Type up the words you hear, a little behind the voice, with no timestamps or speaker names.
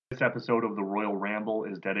This episode of the Royal Ramble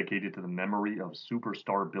is dedicated to the memory of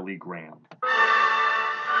superstar Billy Graham.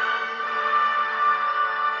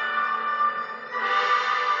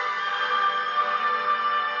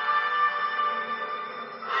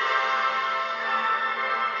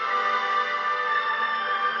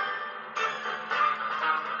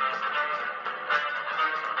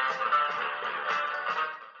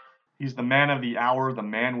 He's the man of the hour, the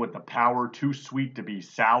man with the power, too sweet to be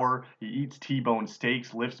sour. He eats T-bone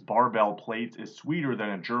steaks, lifts barbell plates, is sweeter than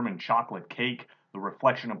a German chocolate cake, the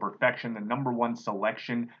reflection of perfection, the number one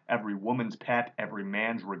selection, every woman's pet, every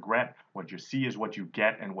man's regret. What you see is what you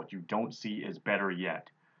get, and what you don't see is better yet.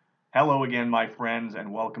 Hello again, my friends,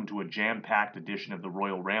 and welcome to a jam-packed edition of the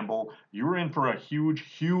Royal Ramble. You're in for a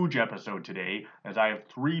huge episode today, as I have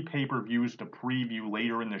 3 pay-per-views to preview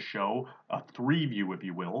later in the show, a 3-view if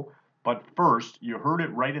you will. But first, you heard it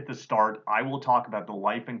right at the start, I will talk about the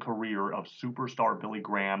life and career of superstar Billy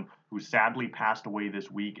Graham, who sadly passed away this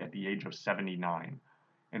week at the age of 79.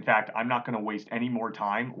 In fact, I'm not going to waste any more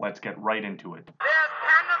time, let's get right into it. There's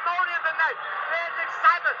pandemonium tonight. There's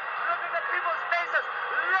excitement. Look at the people's faces.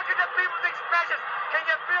 Look at the people's expressions. Can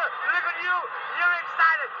you feel it? Look at you. You're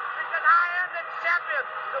excited because I am the champion,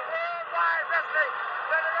 the Worldwide Wrestling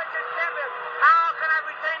Federation champion. How can I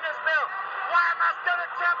retain this belt? Why am I still a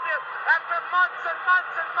champion after months and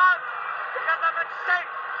months and months? Because I'm in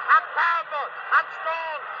shape. I'm powerful. I'm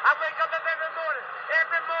strong. I wake up every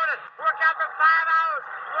morning, work out for 5 hours,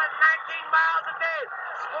 run 19 miles a day,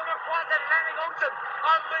 swim across the Atlantic Ocean,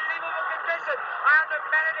 unbelievable condition. I am the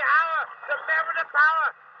man of the hour, the man with the power,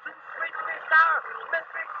 too sweet to be sour,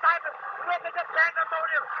 Mr. Excitement. Look at the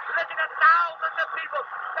pandemonium. Look at the thousands of people.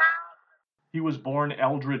 He was born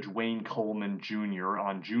Eldridge Wayne Coleman, Jr.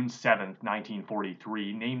 on June 7,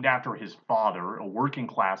 1943, named after his father, a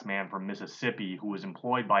working-class man from Mississippi who was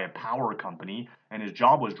employed by a power company, and his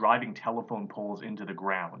job was driving telephone poles into the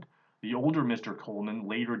ground. The older Mr. Coleman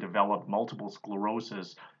later developed multiple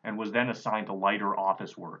sclerosis and was then assigned to lighter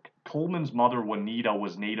office work. Coleman's mother, Juanita,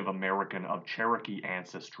 was Native American of Cherokee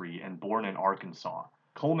ancestry and born in Arkansas.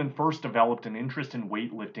 Coleman first developed an interest in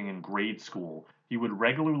weightlifting in grade school. He would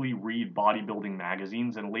regularly read bodybuilding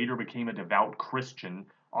magazines and later became a devout Christian,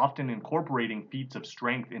 often incorporating feats of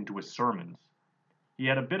strength into his sermons. He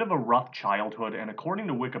had a bit of a rough childhood and, according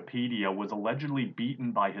to Wikipedia, was allegedly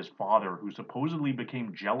beaten by his father, who supposedly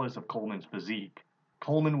became jealous of Coleman's physique.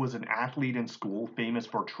 Coleman was an athlete in school, famous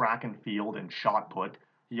for track and field and shot put.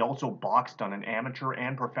 He also boxed on an amateur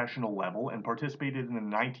and professional level and participated in the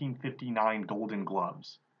 1959 Golden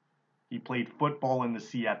Gloves. He played football in the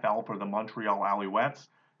CFL for the Montreal Alouettes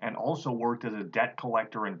and also worked as a debt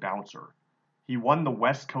collector and bouncer. He won the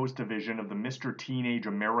West Coast division of the Mr. Teenage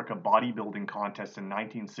America bodybuilding contest in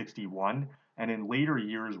 1961 and in later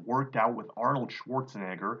years worked out with Arnold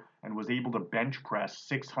Schwarzenegger and was able to bench press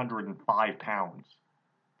 605 pounds.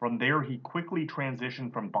 From there, he quickly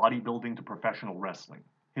transitioned from bodybuilding to professional wrestling.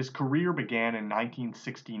 His career began in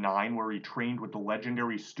 1969, where he trained with the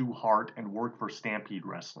legendary Stu Hart and worked for Stampede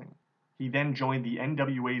Wrestling. He then joined the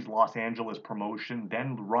NWA's Los Angeles promotion,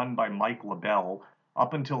 then run by Mike LaBelle.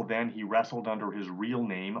 Up until then, he wrestled under his real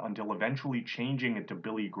name until eventually changing it to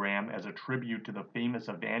Billy Graham as a tribute to the famous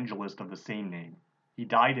evangelist of the same name. He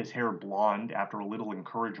dyed his hair blonde after a little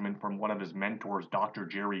encouragement from one of his mentors, Dr.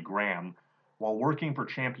 Jerry Graham. While working for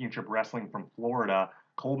Championship Wrestling from Florida,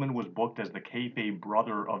 Coleman was booked as the kayfabe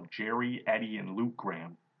brother of Jerry, Eddie, and Luke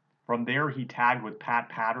Graham. From there, he tagged with Pat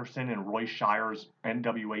Patterson and Roy Shire's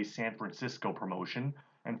NWA San Francisco promotion,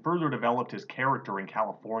 and further developed his character in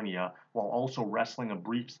California, while also wrestling a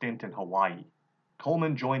brief stint in Hawaii.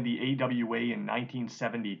 Coleman joined the AWA in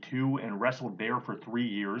 1972 and wrestled there for 3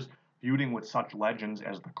 years, feuding with such legends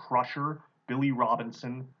as The Crusher, Billy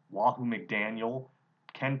Robinson, Wahoo McDaniel,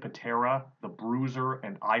 Ken Patera, The Bruiser,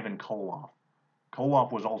 and Ivan Koloff.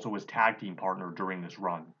 Koloff was also his tag team partner during this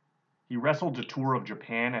run. He wrestled a tour of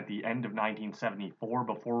Japan at the end of 1974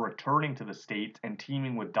 before returning to the States and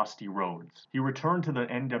teaming with Dusty Rhodes. He returned to the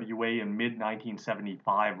NWA in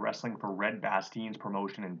mid-1975, wrestling for Red Bastien's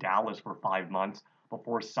promotion in Dallas for 5 months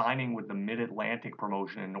before signing with the Mid-Atlantic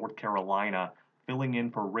promotion in North Carolina, filling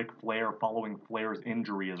in for Ric Flair following Flair's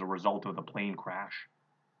injury as a result of the plane crash.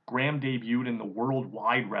 Graham debuted in the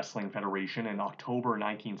Worldwide Wrestling Federation in October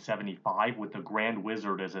 1975 with the Grand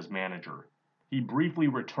Wizard as his manager. He briefly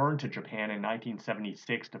returned to Japan in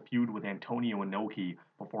 1976 to feud with Antonio Inoki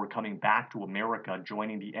before coming back to America,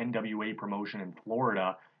 joining the NWA promotion in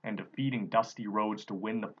Florida and defeating Dusty Rhodes to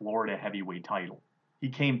win the Florida heavyweight title. He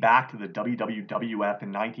came back to the WWF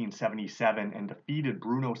in 1977 and defeated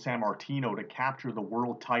Bruno Sammartino to capture the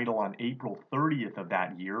world title on April 30th of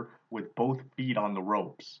that year with both feet on the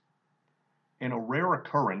ropes. In a rare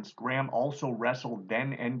occurrence, Graham also wrestled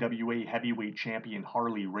then NWA heavyweight champion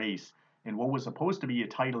Harley Race in what was supposed to be a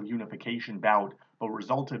title unification bout, but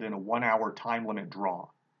resulted in a 1-hour time limit draw.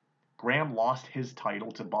 Graham lost his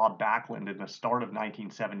title to Bob Backlund in the start of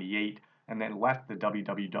 1978 and then left the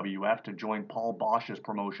WWF to join Paul Bosch's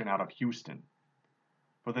promotion out of Houston.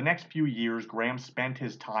 For the next few years, Graham spent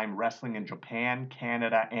his time wrestling in Japan,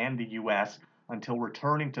 Canada, and the US until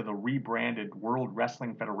returning to the rebranded World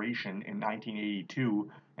Wrestling Federation in 1982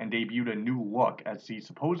 and debuted a new look as he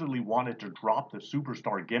supposedly wanted to drop the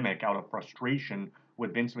superstar gimmick out of frustration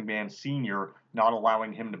with Vince McMahon Sr. not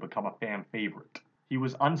allowing him to become a fan favorite. He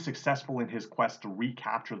was unsuccessful in his quest to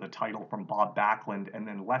recapture the title from Bob Backlund and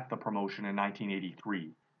then left the promotion in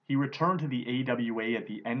 1983. He returned to the AWA at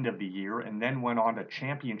the end of the year and then went on to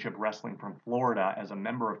Championship Wrestling from Florida as a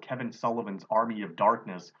member of Kevin Sullivan's Army of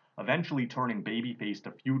Darkness, eventually turning babyface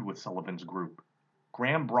to feud with Sullivan's group.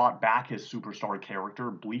 Graham brought back his superstar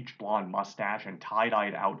character, bleached blonde mustache, and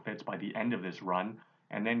tie-dyed outfits by the end of this run,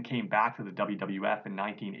 and then came back to the WWF in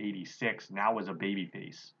 1986, now as a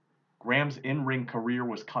babyface. Graham's in-ring career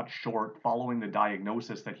was cut short following the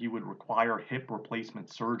diagnosis that he would require hip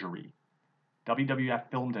replacement surgery. WWF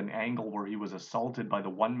filmed an angle where he was assaulted by the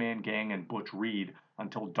one-man gang and Butch Reed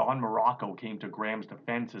until Don Morocco came to Graham's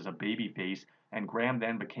defense as a babyface, and Graham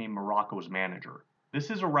then became Morocco's manager. This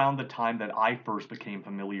is around the time that I first became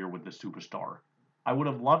familiar with the superstar. I would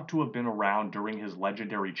have loved to have been around during his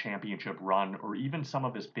legendary championship run or even some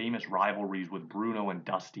of his famous rivalries with Bruno and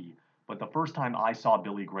Dusty, but the first time I saw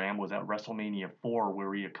Billy Graham was at WrestleMania 4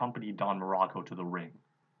 where he accompanied Don Morocco to the ring.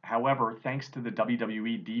 However, thanks to the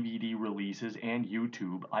WWE DVD releases and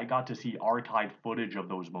YouTube, I got to see archived footage of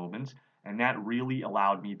those moments, and that really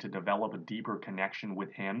allowed me to develop a deeper connection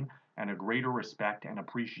with him and a greater respect and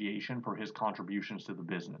appreciation for his contributions to the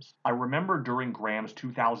business. I remember during Graham's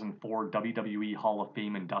 2004 WWE Hall of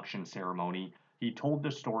Fame induction ceremony, he told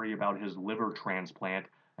the story about his liver transplant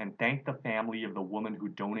and thanked the family of the woman who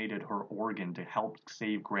donated her organ to help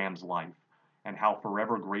save Graham's life, and how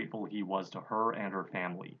forever grateful he was to her and her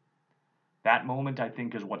family. That moment, I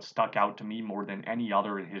think, is what stuck out to me more than any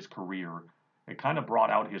other in his career. It kind of brought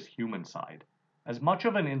out his human side. As much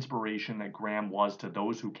of an inspiration that Graham was to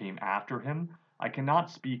those who came after him, I cannot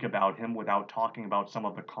speak about him without talking about some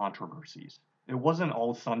of the controversies. It wasn't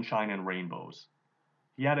all sunshine and rainbows.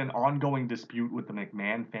 He had an ongoing dispute with the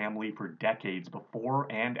McMahon family for decades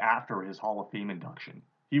before and after his Hall of Fame induction.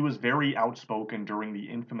 He was very outspoken during the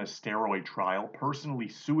infamous steroid trial, personally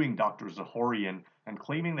suing Dr. Zahorian and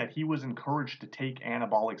claiming that he was encouraged to take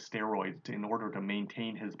anabolic steroids in order to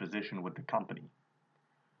maintain his position with the company.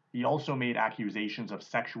 He also made accusations of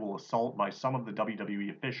sexual assault by some of the WWE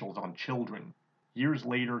officials on children. Years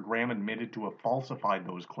later, Graham admitted to have falsified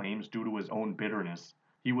those claims due to his own bitterness.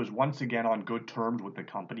 He was once again on good terms with the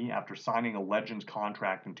company after signing a Legends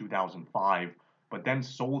contract in 2005, but then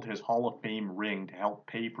sold his Hall of Fame ring to help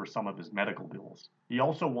pay for some of his medical bills. He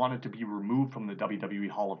also wanted to be removed from the WWE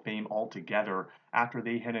Hall of Fame altogether after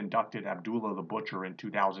they had inducted Abdullah the Butcher in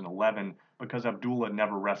 2011 because Abdullah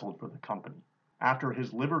never wrestled for the company. After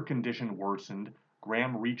his liver condition worsened,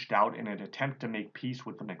 Graham reached out in an attempt to make peace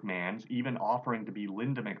with the McMahons, even offering to be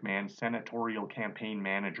Linda McMahon's senatorial campaign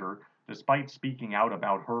manager, despite speaking out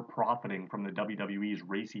about her profiting from the WWE's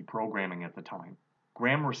racy programming at the time.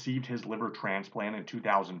 Graham received his liver transplant in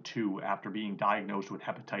 2002 after being diagnosed with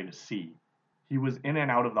hepatitis C. He was in and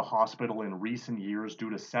out of the hospital in recent years due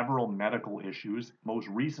to several medical issues, most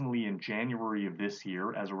recently in January of this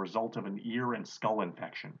year as a result of an ear and skull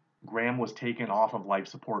infection. Graham was taken off of life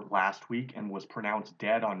support last week and was pronounced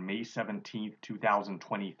dead on May 17,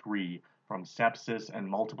 2023 from sepsis and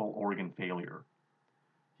multiple organ failure.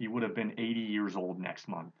 He would have been 80 years old next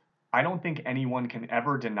month. I don't think anyone can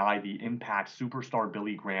ever deny the impact superstar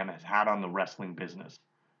Billy Graham has had on the wrestling business.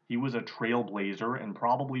 He was a trailblazer and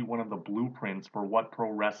probably one of the blueprints for what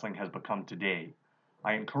pro wrestling has become today.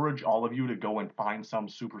 I encourage all of you to go and find some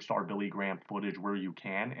superstar Billy Graham footage where you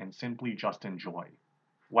can and simply just enjoy.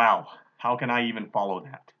 Wow, how can I even follow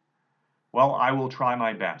that? Well, I will try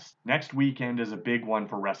my best. Next weekend is a big one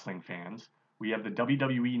for wrestling fans. We have the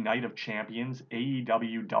WWE Night of Champions,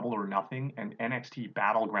 AEW Double or Nothing, and NXT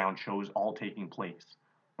Battleground shows all taking place.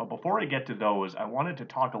 But before I get to those, I wanted to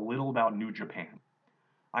talk a little about New Japan.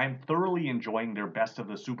 I am thoroughly enjoying their Best of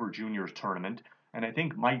the Super Juniors tournament, and I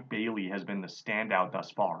think Mike Bailey has been the standout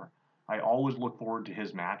thus far. I always look forward to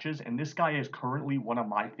his matches, and this guy is currently one of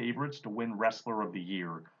my favorites to win Wrestler of the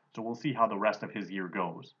Year, so we'll see how the rest of his year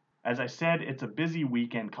goes. As I said, it's a busy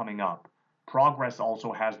weekend coming up. Progress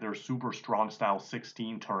also has their Super Strong Style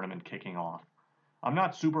 16 tournament kicking off. I'm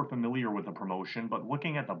not super familiar with the promotion, but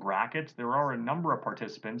looking at the brackets, there are a number of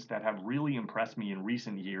participants that have really impressed me in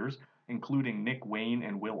recent years, including Nick Wayne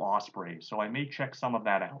and Will Ospreay, so I may check some of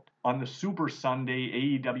that out. On the Super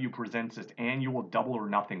Sunday, AEW presents its annual Double or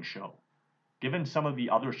Nothing show. Given some of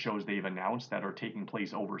the other shows they've announced that are taking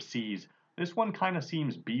place overseas, this one kind of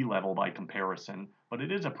seems B-level by comparison, but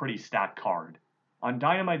it is a pretty stacked card. On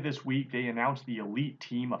Dynamite this week, they announced the elite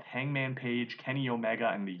team of Hangman Page, Kenny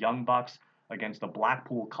Omega, and the Young Bucks against the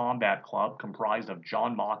Blackpool Combat Club comprised of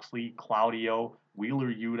Jon Moxley, Claudio,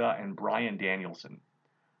 Wheeler Yuta, and Bryan Danielson.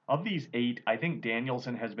 Of these 8, I think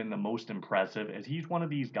Danielson has been the most impressive as he's one of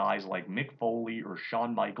these guys like Mick Foley or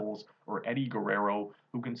Shawn Michaels or Eddie Guerrero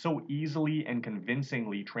who can so easily and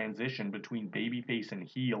convincingly transition between babyface and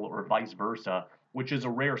heel or vice versa, which is a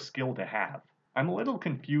rare skill to have. I'm a little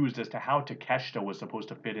confused as to how Takeshita was supposed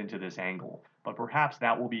to fit into this angle, but perhaps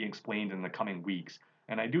that will be explained in the coming weeks,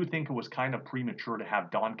 and I do think it was kind of premature to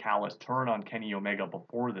have Don Callis turn on Kenny Omega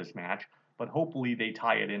before this match, but hopefully they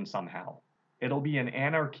tie it in somehow. It'll be an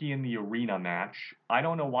Anarchy in the Arena match. I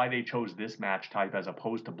don't know why they chose this match type as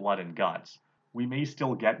opposed to Blood and Guts. We may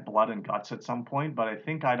still get Blood and Guts at some point, but I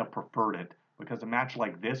think I'd have preferred it, because a match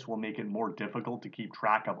like this will make it more difficult to keep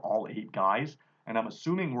track of all 8 guys, and I'm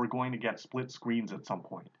assuming we're going to get split screens at some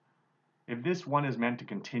point. If this one is meant to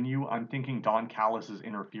continue, I'm thinking Don Callis'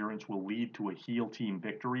 interference will lead to a heel team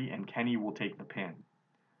victory and Kenny will take the pin.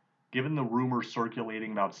 Given the rumors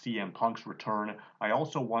circulating about CM Punk's return, I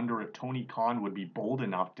also wonder if Tony Khan would be bold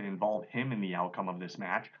enough to involve him in the outcome of this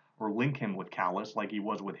match, or link him with Callis like he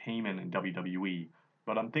was with Heyman in WWE,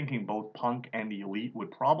 but I'm thinking both Punk and the Elite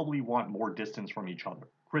would probably want more distance from each other.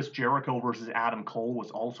 Chris Jericho versus Adam Cole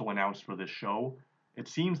was also announced for this show. It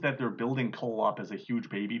seems that they're building Cole up as a huge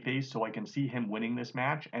babyface, so I can see him winning this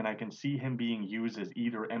match, and I can see him being used as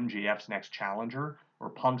either MJF's next challenger or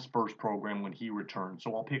Punk's first program when he returns,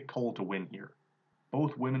 so I'll pick Cole to win here.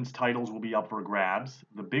 Both women's titles will be up for grabs.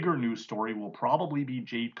 The bigger news story will probably be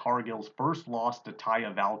Jade Cargill's first loss to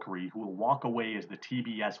Taya Valkyrie, who will walk away as the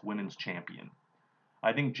TBS Women's Champion.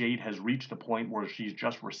 I think Jade has reached the point where she's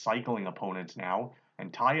just recycling opponents now,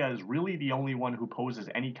 and Taya is really the only one who poses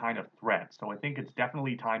any kind of threat, so I think it's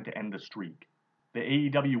definitely time to end the streak. The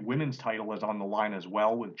AEW Women's title is on the line as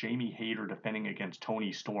well, with Jamie Hayter defending against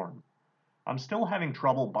Toni Storm. I'm still having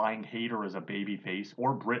trouble buying Hayter as a babyface,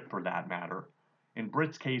 or Britt for that matter. In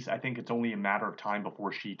Britt's case, I think it's only a matter of time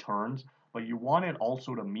before she turns, but you want it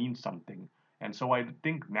also to mean something, and so I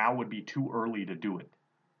think now would be too early to do it.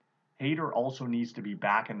 Hayter also needs to be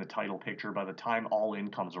back in the title picture by the time All In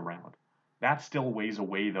comes around. That still ways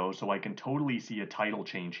away though, so I can totally see a title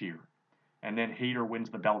change here. And then Hayter wins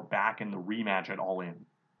the belt back in the rematch at All In.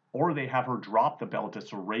 Or they have her drop the belt to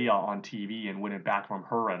Saraya on TV and win it back from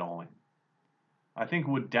her at All In. I think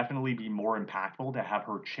it would definitely be more impactful to have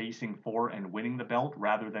her chasing for and winning the belt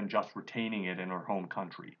rather than just retaining it in her home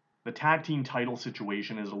country. The tag team title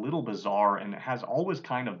situation is a little bizarre and has always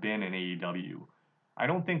kind of been in AEW. I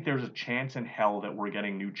don't think there's a chance in hell that we're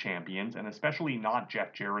getting new champions, and especially not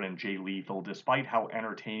Jeff Jarrett and Jay Lethal, despite how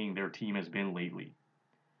entertaining their team has been lately.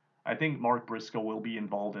 I think Mark Briscoe will be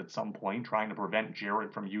involved at some point, trying to prevent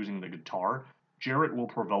Jarrett from using the guitar. Jarrett will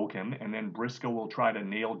provoke him, and then Briscoe will try to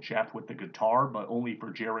nail Jeff with the guitar, but only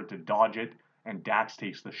for Jarrett to dodge it, and Dax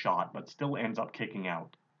takes the shot, but still ends up kicking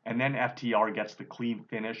out. And then FTR gets the clean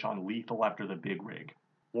finish on Lethal after the big rig.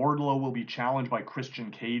 Wardlow will be challenged by Christian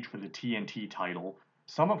Cage for the TNT title.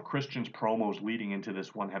 Some of Christian's promos leading into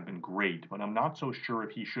this one have been great, but I'm not so sure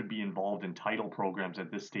if he should be involved in title programs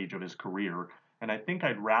at this stage of his career, and I think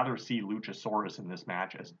I'd rather see Luchasaurus in this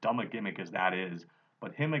match, as dumb a gimmick as that is,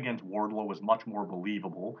 but him against Wardlow is much more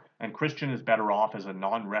believable, and Christian is better off as a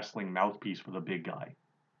non-wrestling mouthpiece for the big guy.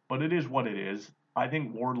 But it is what it is. I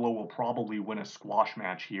think Wardlow will probably win a squash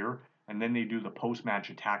match here, and then they do the post-match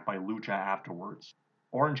attack by Lucha afterwards.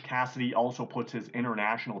 Orange Cassidy also puts his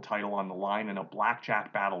international title on the line in a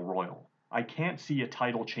blackjack battle royal. I can't see a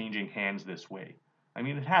title changing hands this way. I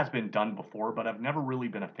mean, it has been done before, but I've never really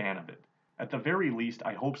been a fan of it. At the very least,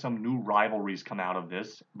 I hope some new rivalries come out of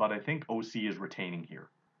this, but I think OC is retaining here.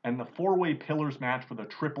 And the four-way pillars match for the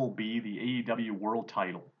Triple B, the AEW World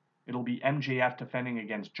title. It'll be MJF defending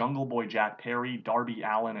against Jungle Boy Jack Perry, Darby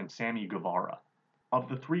Allin, and Sammy Guevara. Of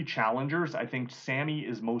the 3 challengers, I think Sammy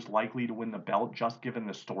is most likely to win the belt just given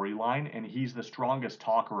the storyline, and he's the strongest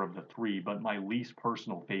talker of the 3, but my least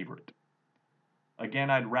personal favorite. Again,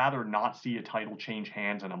 I'd rather not see a title change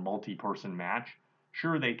hands in a multi-person match.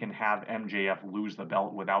 Sure, they can have MJF lose the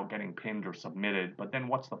belt without getting pinned or submitted, but then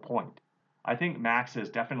what's the point? I think Max is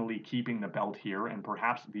definitely keeping the belt here, and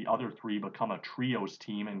perhaps the other 3 become a trios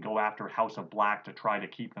team and go after House of Black to try to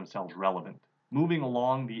keep themselves relevant. Moving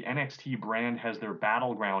along, the NXT brand has their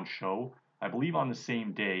Battleground show, I believe on the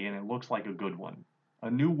same day, and it looks like a good one. A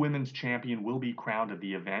new women's champion will be crowned at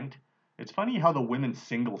the event. It's funny how the women's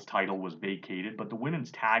singles title was vacated, but the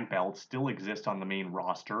women's tag belts still exist on the main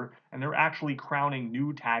roster, and they're actually crowning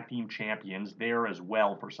new tag team champions there as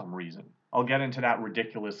well for some reason. I'll get into that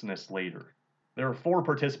ridiculousness later. There are 4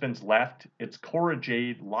 participants left. It's Cora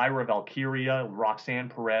Jade, Lyra Valkyria, Roxanne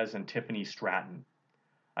Perez, and Tiffany Stratton.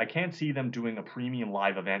 I can't see them doing a premium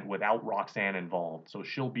live event without Roxanne involved, so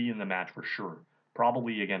she'll be in the match for sure,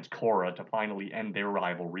 probably against Cora to finally end their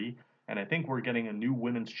rivalry, and I think we're getting a new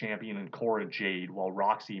women's champion in Cora Jade while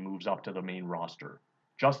Roxy moves up to the main roster.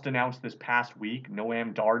 Just announced this past week,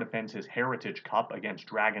 Noam Dar defends his Heritage Cup against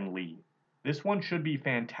Dragon Lee. This one should be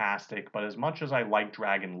fantastic, but as much as I like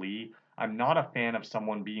Dragon Lee, I'm not a fan of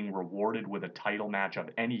someone being rewarded with a title match of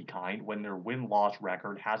any kind when their win-loss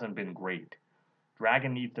record hasn't been great.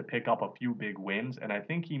 Dragon needs to pick up a few big wins, and I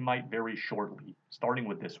think he might very shortly, starting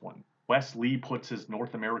with this one. Wes Lee puts his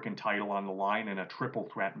North American title on the line in a triple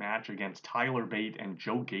threat match against Tyler Bate and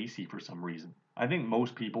Joe Gacy for some reason. I think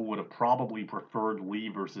most people would have probably preferred Lee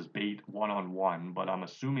versus Bate one-on-one, but I'm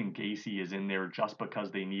assuming Gacy is in there just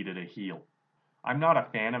because they needed a heel. I'm not a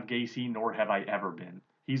fan of Gacy, nor have I ever been.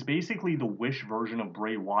 He's basically the Wish version of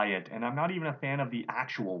Bray Wyatt, and I'm not even a fan of the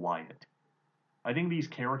actual Wyatt. I think these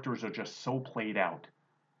characters are just so played out,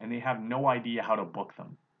 and they have no idea how to book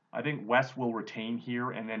them. I think Wes will retain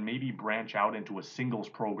here and then maybe branch out into a singles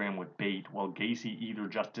program with Bate while Gacy either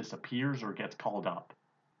just disappears or gets called up.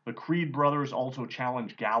 The Creed brothers also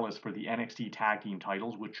challenge Gallus for the NXT Tag Team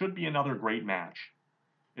titles, which should be another great match.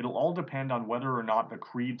 It'll all depend on whether or not the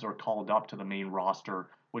Creeds are called up to the main roster,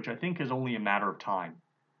 which I think is only a matter of time.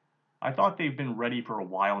 I thought they've been ready for a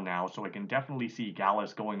while now, so I can definitely see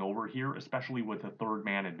Gallus going over here, especially with a third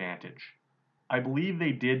man advantage. I believe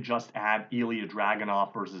they did just add Ilya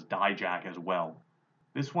Dragunov versus Dijak as well.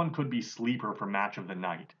 This one could be sleeper for match of the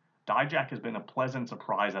night. Dijak has been a pleasant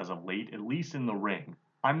surprise as of late, at least in the ring.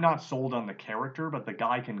 I'm not sold on the character, but the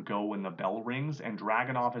guy can go when the bell rings, and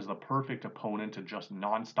Dragunov is the perfect opponent to just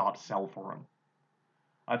non-stop sell for him.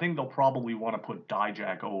 I think they'll probably want to put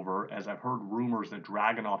Dijak over, as I've heard rumors that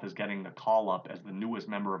Dragunov is getting the call-up as the newest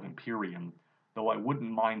member of Imperium, though I wouldn't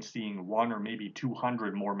mind seeing 1 or maybe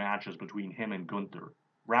 200 more matches between him and Gunther.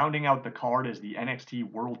 Rounding out the card is the NXT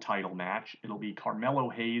World Title match. It'll be Carmelo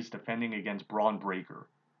Hayes defending against Braun Breaker.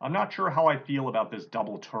 I'm not sure how I feel about this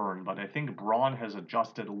double turn, but I think Braun has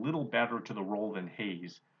adjusted a little better to the role than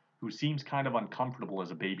Hayes, who seems kind of uncomfortable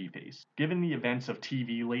as a babyface. Given the events of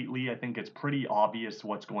TV lately, I think it's pretty obvious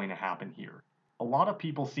what's going to happen here. A lot of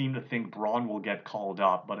people seem to think Braun will get called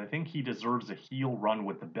up, but I think he deserves a heel run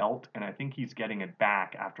with the belt, and I think he's getting it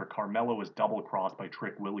back after Carmelo is double-crossed by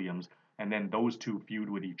Trick Williams, and then those two feud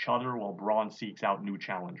with each other while Braun seeks out new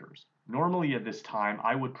challengers. Normally at this time,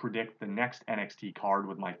 I would predict the next NXT card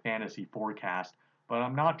with my fantasy forecast, but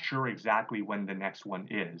I'm not sure exactly when the next one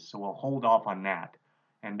is, so I'll hold off on that.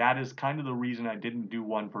 And that is kind of the reason I didn't do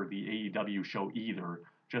one for the AEW show either,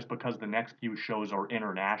 just because the next few shows are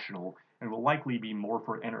international and will likely be more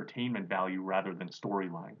for entertainment value rather than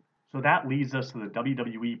storyline. So that leads us to the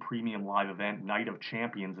WWE Premium Live event Night of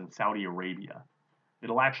Champions in Saudi Arabia.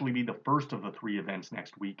 It'll actually be the first of the 3 events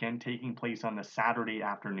next weekend, taking place on the Saturday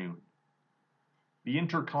afternoon. The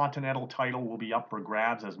Intercontinental title will be up for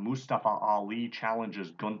grabs as Mustafa Ali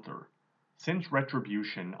challenges Gunther. Since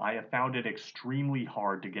Retribution, I have found it extremely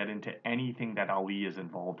hard to get into anything that Ali is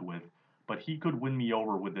involved with, but he could win me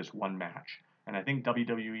over with this one match, and I think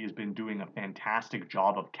WWE has been doing a fantastic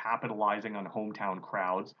job of capitalizing on hometown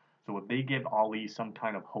crowds, so if they give Ali some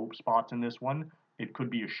kind of hope spots in this one, it could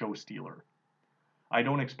be a show stealer. I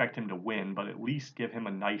don't expect him to win, but at least give him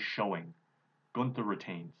a nice showing. Gunther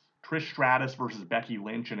retains. Trish Stratus versus Becky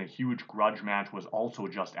Lynch in a huge grudge match was also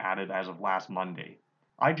just added as of last Monday.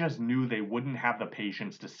 I just knew they wouldn't have the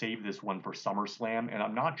patience to save this one for SummerSlam, and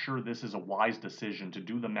I'm not sure this is a wise decision to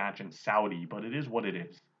do the match in Saudi, but it is what it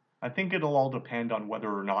is. I think it'll all depend on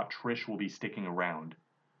whether or not Trish will be sticking around.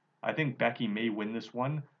 I think Becky may win this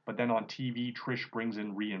one, but then on TV Trish brings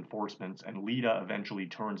in reinforcements and Lita eventually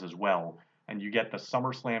turns as well, and you get the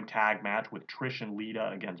SummerSlam tag match with Trish and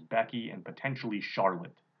Lita against Becky and potentially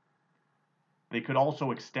Charlotte. They could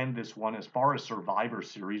also extend this one as far as Survivor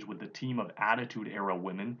Series with the team of Attitude Era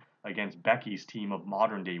women against Becky's team of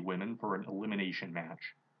modern day women for an elimination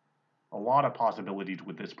match. A lot of possibilities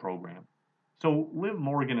with this program. So Liv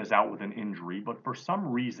Morgan is out with an injury, but for some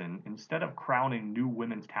reason, instead of crowning new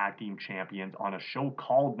women's tag team champions on a show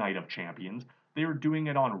called Night of Champions, they are doing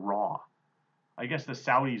it on Raw. I guess the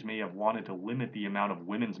Saudis may have wanted to limit the amount of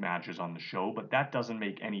women's matches on the show, but that doesn't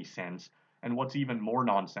make any sense, And what's even more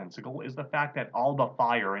nonsensical is the fact that Alba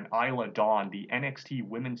Fire and Isla Dawn, the NXT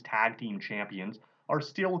Women's Tag Team Champions, are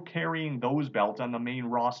still carrying those belts on the main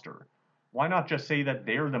roster. Why not just say that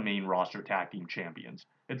they're the main roster tag team champions?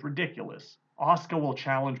 It's ridiculous. Asuka will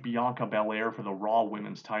challenge Bianca Belair for the Raw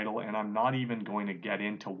Women's title, and I'm not even going to get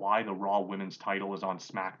into why the Raw Women's title is on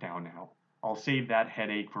SmackDown now. I'll save that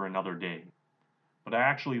headache for another day. But I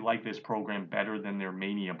actually like this program better than their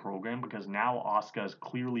Mania program because now Asuka is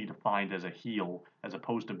clearly defined as a heel as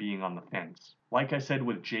opposed to being on the fence. Like I said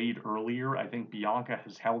with Jade earlier, I think Bianca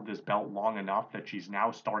has held this belt long enough that she's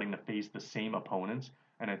now starting to face the same opponents,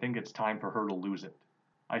 and I think it's time for her to lose it.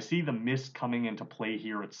 I see the mist coming into play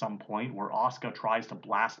here at some point where Asuka tries to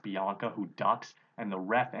blast Bianca, who ducks, and the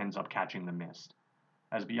ref ends up catching the mist.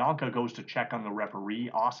 As Bianca goes to check on the referee,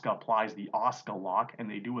 Asuka applies the Asuka lock,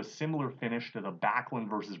 and they do a similar finish to the Backlund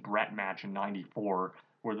vs. Brett match in '94,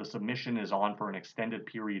 where the submission is on for an extended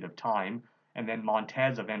period of time, and then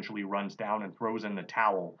Montez eventually runs down and throws in the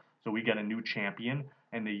towel, so we get a new champion,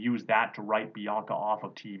 and they use that to write Bianca off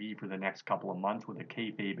of TV for the next couple of months with a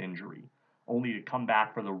kayfabe injury, only to come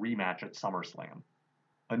back for the rematch at SummerSlam.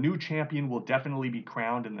 A new champion will definitely be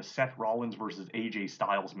crowned in the Seth Rollins vs. AJ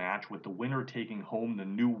Styles match, with the winner taking home the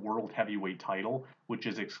new World Heavyweight title, which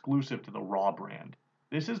is exclusive to the Raw brand.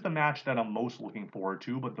 This is the match that I'm most looking forward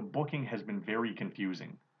to, but the booking has been very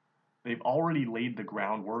confusing. They've already laid the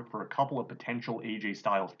groundwork for a couple of potential AJ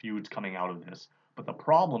Styles feuds coming out of this, but the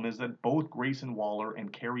problem is that both Grayson Waller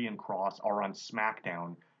and Karrion Kross are on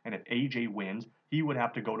SmackDown, and if AJ wins, he would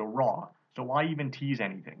have to go to Raw, so why even tease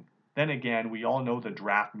anything? Then again, we all know the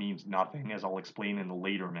draft means nothing, as I'll explain in the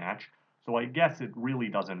later match, so I guess it really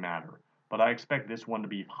doesn't matter. But I expect this one to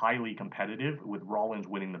be highly competitive, with Rollins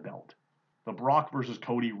winning the belt. The Brock vs.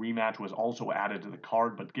 Cody rematch was also added to the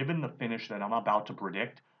card, but given the finish that I'm about to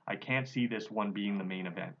predict, I can't see this one being the main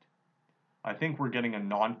event. I think we're getting a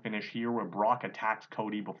non-finish here where Brock attacks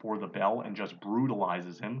Cody before the bell and just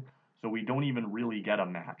brutalizes him, so we don't even really get a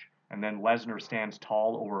match, and then Lesnar stands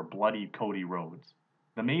tall over a bloodied Cody Rhodes.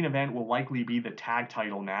 The main event will likely be the tag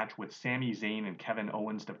title match with Sami Zayn and Kevin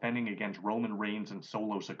Owens defending against Roman Reigns and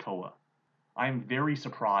Solo Sikoa. I am very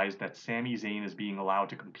surprised that Sami Zayn is being allowed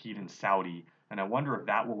to compete in Saudi, and I wonder if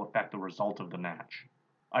that will affect the result of the match.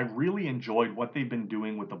 I've really enjoyed what they've been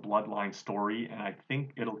doing with the Bloodline story, and I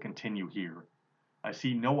think it'll continue here. I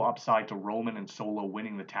see no upside to Roman and Solo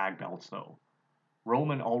winning the tag belts though.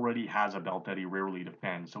 Roman already has a belt that he rarely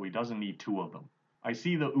defends, so he doesn't need two of them. I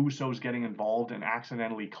see the Usos getting involved and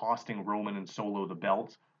accidentally costing Roman and Solo the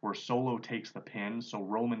belts, where Solo takes the pin so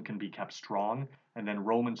Roman can be kept strong, and then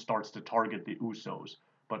Roman starts to target the Usos,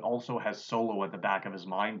 but also has Solo at the back of his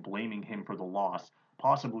mind blaming him for the loss,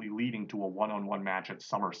 possibly leading to a one-on-one match at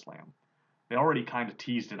SummerSlam. They already kind of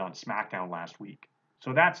teased it on SmackDown last week.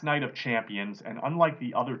 So that's Night of Champions, and unlike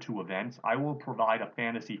the other two events, I will provide a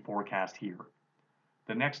fantasy forecast here.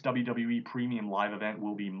 The next WWE Premium Live event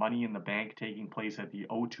will be Money in the Bank, taking place at the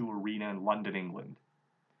O2 Arena in London, England.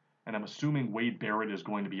 And I'm assuming Wade Barrett is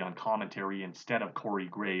going to be on commentary instead of Corey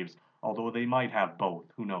Graves, although they might have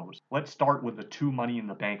both, who knows. Let's start with the two Money in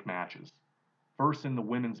the Bank matches. First, in the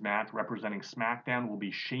women's match, representing SmackDown will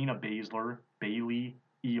be Shayna Baszler, Bayley,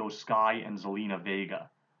 Io Sky, and Zelina Vega.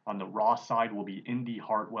 On the Raw side will be Indy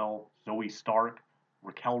Hartwell, Zoe Stark,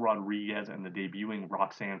 Raquel Rodriguez, and the debuting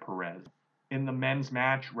Roxanne Perez. In the men's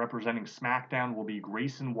match, representing SmackDown will be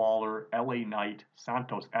Grayson Waller, LA Knight,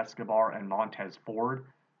 Santos Escobar, and Montez Ford.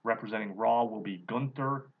 Representing Raw will be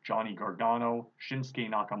Gunther, Johnny Gargano,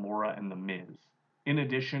 Shinsuke Nakamura, and The Miz. In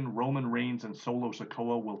addition, Roman Reigns and Solo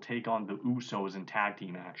Sikoa will take on the Usos in tag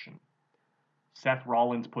team action. Seth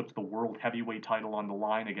Rollins puts the World Heavyweight title on the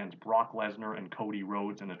line against Brock Lesnar and Cody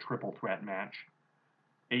Rhodes in a triple threat match.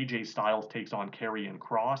 AJ Styles takes on Karrion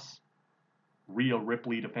Kross. Rhea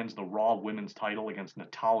Ripley defends the Raw Women's title against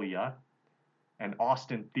Natalya, and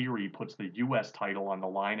Austin Theory puts the US title on the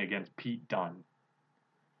line against Pete Dunne.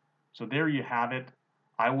 So there you have it.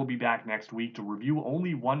 I will be back next week to review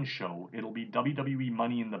only one show. It'll be WWE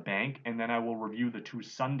Money in the Bank, and then I will review the two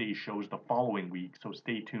Sunday shows the following week, so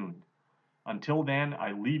stay tuned. Until then,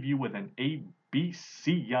 I leave you with an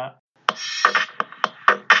ABC.